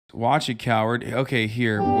Watch it, coward. Okay,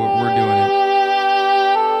 here. We're doing it.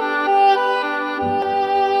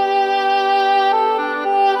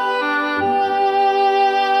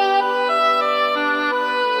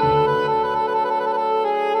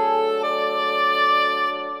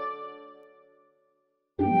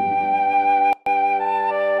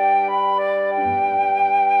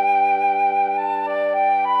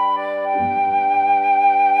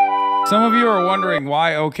 Some of you are wondering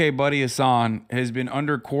why okbuddyhasan has been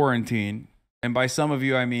under quarantine. And by some of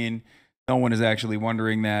you, I mean, no one is actually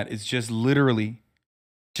wondering that. It's just literally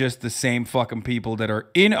just the same fucking people that are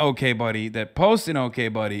in okbuddy, that post in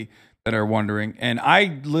okbuddy, that are wondering. And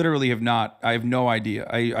I literally have not. I have no idea.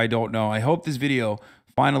 I don't know. I hope this video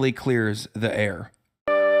finally clears the air.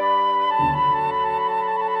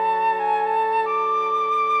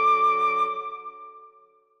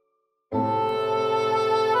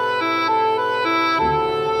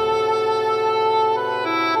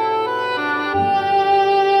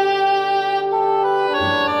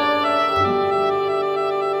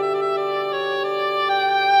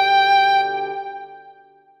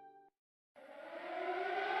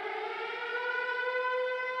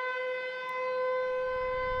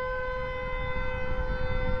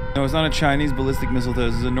 No, it's not a Chinese ballistic missile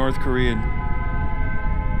test. It's a North Korean.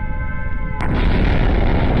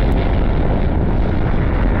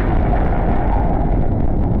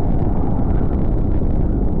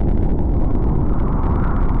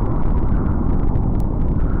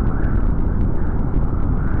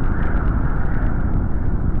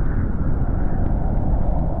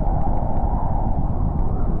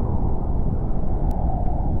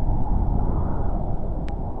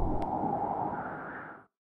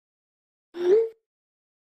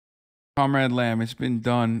 Comrade Lamb, it's been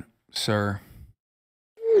done, sir.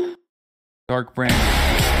 Dark brand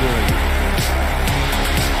good.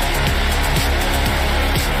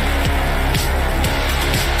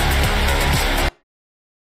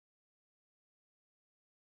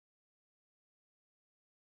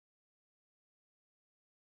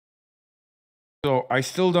 So I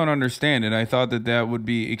still don't understand it. I thought that that would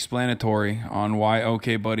be explanatory on why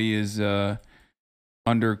okbuddy is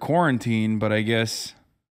under quarantine, but I guess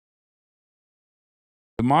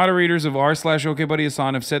the moderators of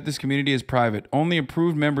r/okbuddyhasan have set this community as private. Only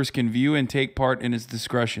approved members can view and take part in its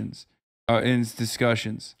discussions.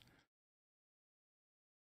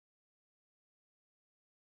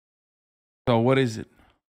 So what is it?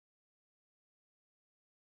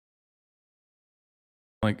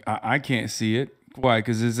 Like, I can't see it. Why?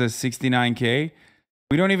 Because it says 69K?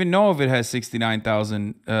 We don't even know if it has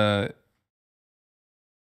 69,000.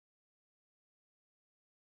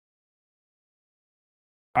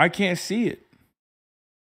 I can't see it.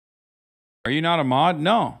 Are you not a mod?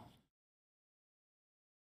 No.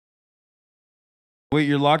 Wait,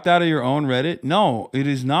 you're locked out of your own Reddit? No, it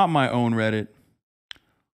is not my own Reddit.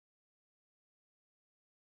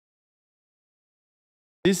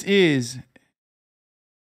 This is...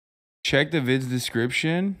 Check the vid's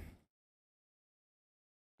description.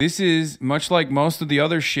 This is, much like most of the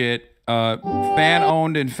other shit,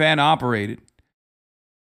 fan-owned and fan-operated.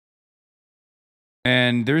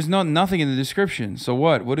 And there's nothing in the description. So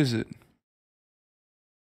what? What is it?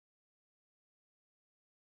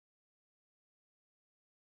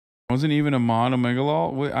 Wasn't even a mod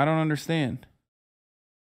Omegalol? Wait, I don't understand.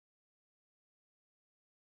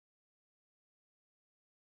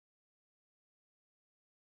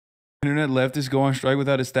 Internet leftists go on strike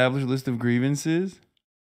without established list of grievances?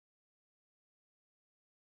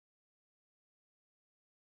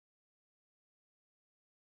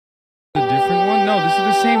 A different one? No, this is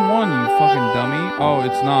the same one, you fucking dummy. Oh,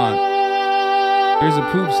 it's not. There's a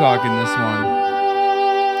poop sock in this one.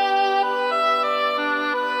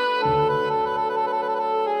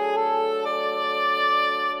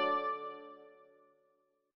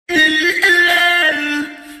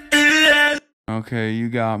 Okay, you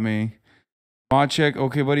got me. Mod check.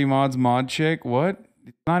 Okay, buddy. Mods. Mod check. What?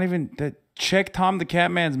 It's not even that. Check Tom the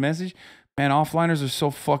Catman's message. Man, offliners are so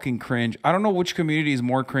fucking cringe. I don't know which community is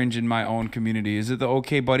more cringe in my own community. Is it the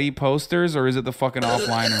okbuddy posters or is it the fucking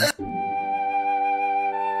offliner?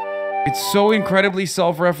 It's so incredibly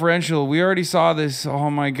self-referential. We already saw this. Oh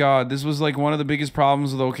my god. This was like one of the biggest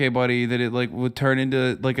problems with okbuddy, that it like would turn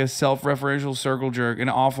into like a self-referential circle jerk, and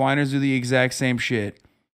offliners do the exact same shit.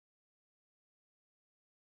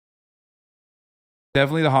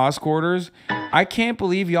 Definitely the Haas quarters. I can't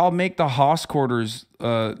believe y'all make the Haas quarters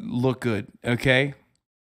look good, okay?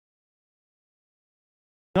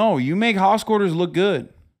 No, you make Haas quarters look good.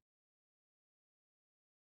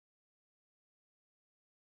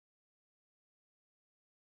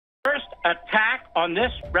 First attack on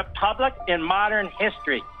this republic in modern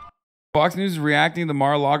history. Fox News is reacting to the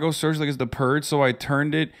Mar-a-Lago search like it's the Purge, so I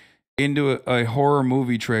turned it into a horror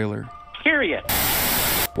movie trailer. Period.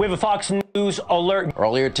 We have a Fox News alert.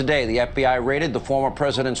 Earlier today, the FBI raided the former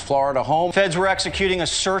president's Florida home. Feds were executing a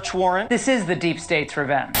search warrant. This is the deep state's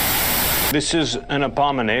revenge. This is an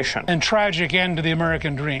abomination. And tragic end to the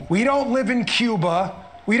American dream. We don't live in Cuba.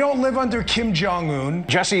 We don't live under Kim Jong-un.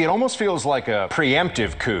 Jesse, it almost feels like a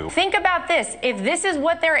preemptive coup. Think about this. If this is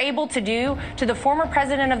what they're able to do to the former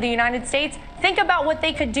president of the United States, think about what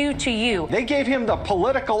they could do to you. They gave him the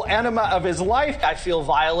political enema of his life. I feel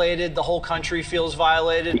violated. The whole country feels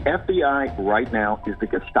violated. The FBI right now is the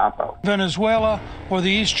Gestapo. Venezuela or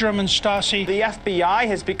the East German Stasi. The FBI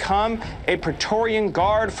has become a Praetorian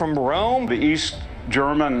Guard from Rome. The East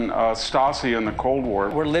German Stasi in the Cold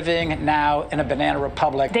War. We're living now in a banana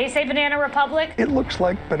republic. They say banana republic? It looks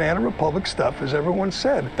like Banana Republic stuff, as everyone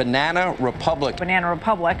said. Banana Republic. Banana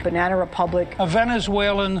republic. Banana republic. A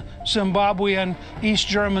Venezuelan, Zimbabwean, East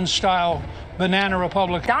German style banana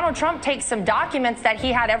republic. Donald Trump takes some documents that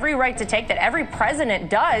he had every right to take, that every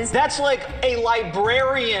president does. That's like a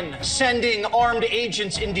librarian sending armed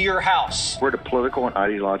agents into your house. We're at a political and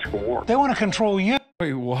ideological war. They want to control you.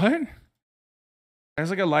 Wait, what? That's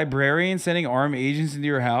like a librarian sending armed agents into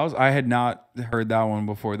your house? I had not heard that one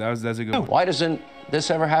before. That's a good one. Why doesn't this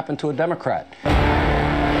ever happen to a Democrat?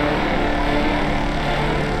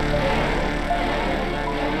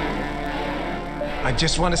 I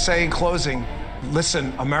just want to say in closing,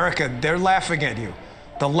 listen, America, they're laughing at you.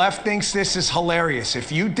 The left thinks this is hilarious.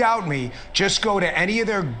 If you doubt me, just go to any of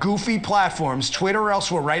their goofy platforms, Twitter or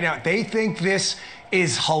elsewhere right now. They think this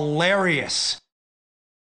is hilarious.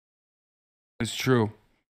 It's true.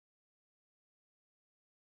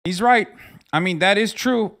 He's right. I mean, that is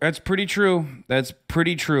true. That's pretty true. That's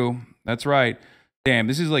pretty true. That's right. Damn,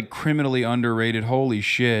 this is like criminally underrated. Holy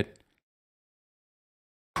shit.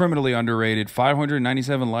 Criminally underrated.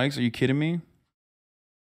 597 likes. Are you kidding me?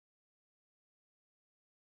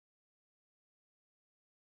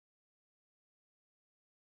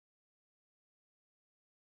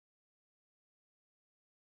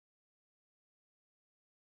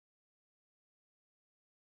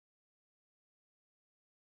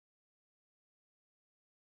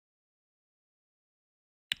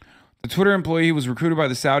 The Twitter employee was recruited by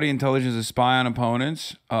the Saudi intelligence to spy on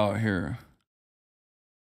opponents. Oh, here.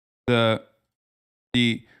 The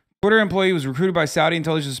Twitter employee was recruited by Saudi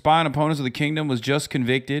intelligence to spy on opponents of the kingdom, was just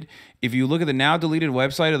convicted. If you look at the now deleted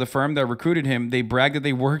website of the firm that recruited him, they bragged that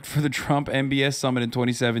they worked for the Trump MBS summit in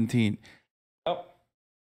 2017. Oh.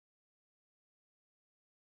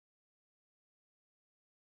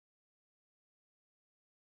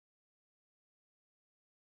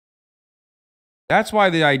 That's why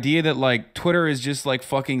the idea that like Twitter is just like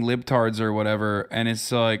fucking libtards or whatever, and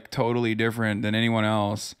it's like totally different than anyone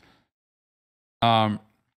else. All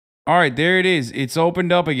right, there it is. It's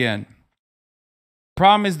opened up again.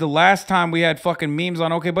 Problem is, the last time we had fucking memes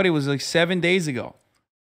on okbuddy was like 7 days ago.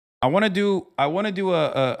 I want to do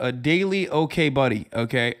a daily okbuddy.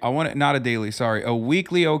 Okay, not a daily, sorry, a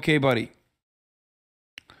weekly okbuddy.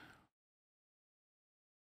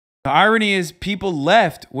 The irony is people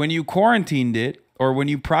left when you quarantined it or when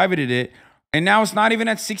you privated it, and now it's not even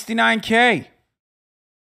at 69K.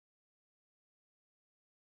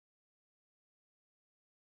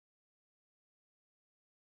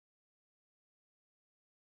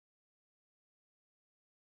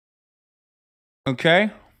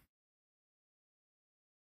 Okay.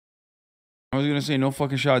 I was going to say no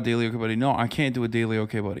fucking shot daily okbuddy. No, I can't do a daily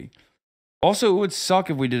okbuddy. Also, it would suck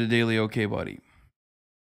if we did a daily okbuddy.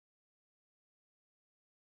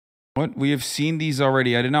 What? We have seen these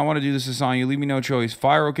already. I did not want to do this, Hasan. You leave me no choice.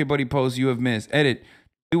 Fire okbuddy posts you have missed. Edit.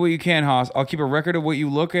 Do what you can, Haas. I'll keep a record of what you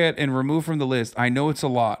look at and remove from the list. I know it's a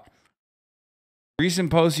lot. Recent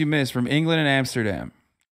posts you missed from England and Amsterdam.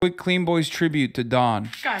 Quick Clean Boys tribute to Don.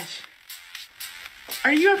 Guys,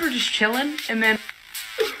 are you ever just chilling and then...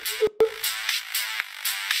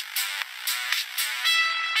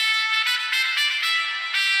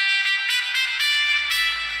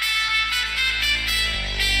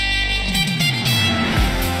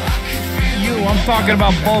 I'm talking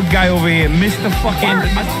about bald guy over here, Mr. Fucking.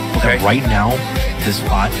 Okay. Right now, this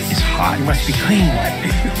spot is hot. You must be clean.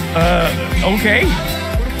 Okay.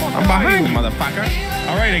 I'm behind you, motherfucker.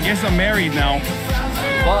 All right, I guess I'm married now.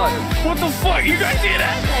 What the fuck? You guys hear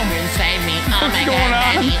that? Inside me. Oh What's my going God,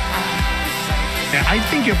 on? Daddy. I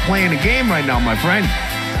think you're playing a game right now, my friend.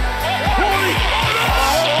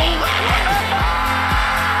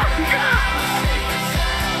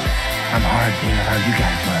 I'm hard being around you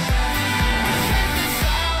guys, man.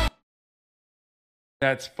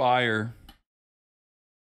 That's fire.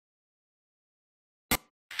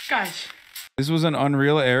 Guys. This was an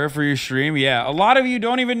Unreal era for your stream? Yeah, a lot of you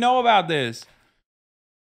don't even know about this.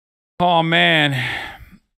 Oh, man.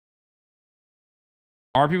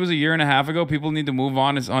 RP was a year and a half ago. People need to move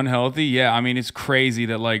on. It's unhealthy. Yeah, I mean, it's crazy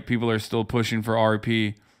that, like, people are still pushing for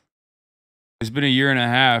RP. It's been a year and a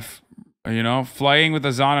half, you know? Flying with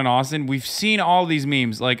Hasan and Austin. We've seen all these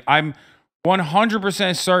memes. Like, I'm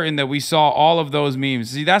 100% certain that we saw all of those memes.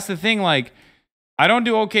 See, that's the thing. Like, I don't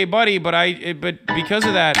do okay, buddy, but because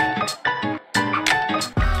of that,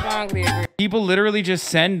 people literally just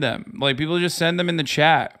send them. Like, people just send them in the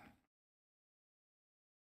chat.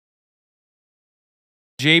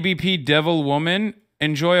 JBP Devil Woman.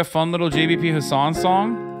 Enjoy a fun little JBP Hasan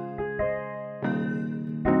song.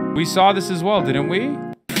 We saw this as well, didn't we?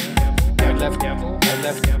 I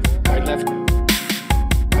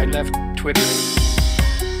left Twitter.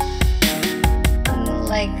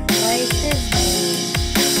 Like, life is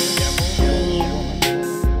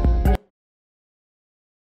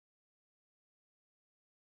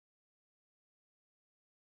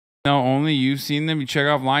No, only you've seen them. You check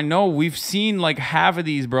offline. No, we've seen like half of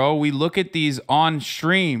these, bro. We look at these on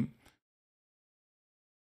stream.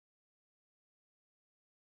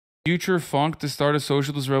 Future Funk to start a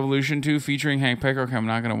socialist revolution too, featuring Hank Peck. Okay, I'm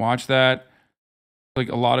not gonna watch that. Like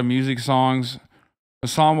a lot of music songs.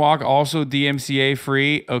 Hasan Walk also DMCA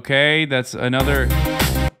free. Okay, that's another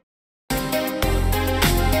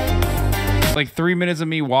like 3 minutes of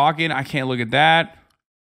me walking. I can't look at that.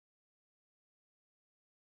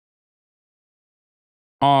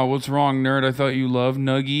 Oh, what's wrong, nerd? I thought you loved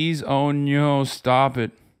nuggies. Oh no, stop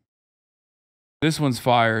it. This one's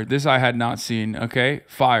fire. This I had not seen. Okay,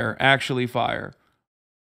 fire. Actually fire.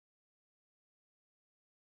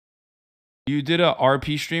 You did a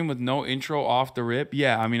RP stream with no intro off the rip?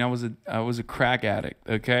 Yeah, I mean, I was a crack addict.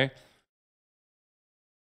 Okay.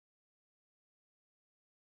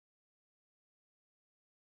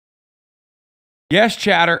 Yes,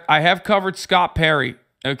 chatter. I have covered Scott Perry.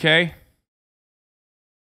 Okay.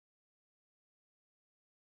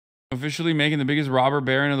 Officially making the biggest robber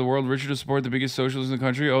baron of the world richer to support the biggest socialists in the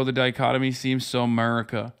country. Oh, the dichotomy seems so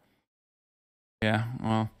America. Yeah,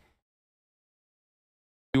 well.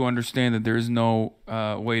 You understand that there is no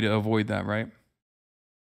way to avoid that, right?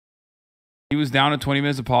 He was down to 20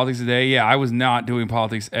 minutes of politics a day. Yeah, I was not doing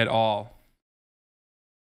politics at all.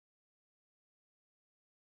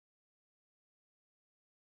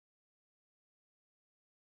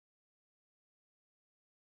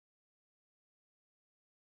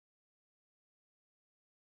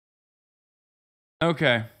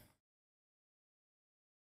 Okay.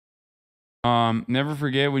 Never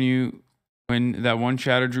forget when that one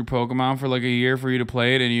chatter drew Pokemon for like a year for you to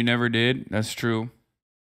play it and you never did. That's true.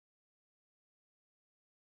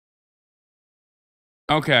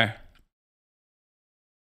 Okay.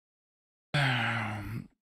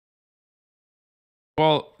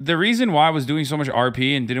 Well, the reason why I was doing so much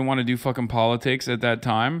RP and didn't want to do fucking politics at that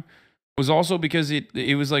time was also because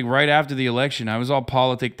it was like right after the election. I was all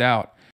politicked out.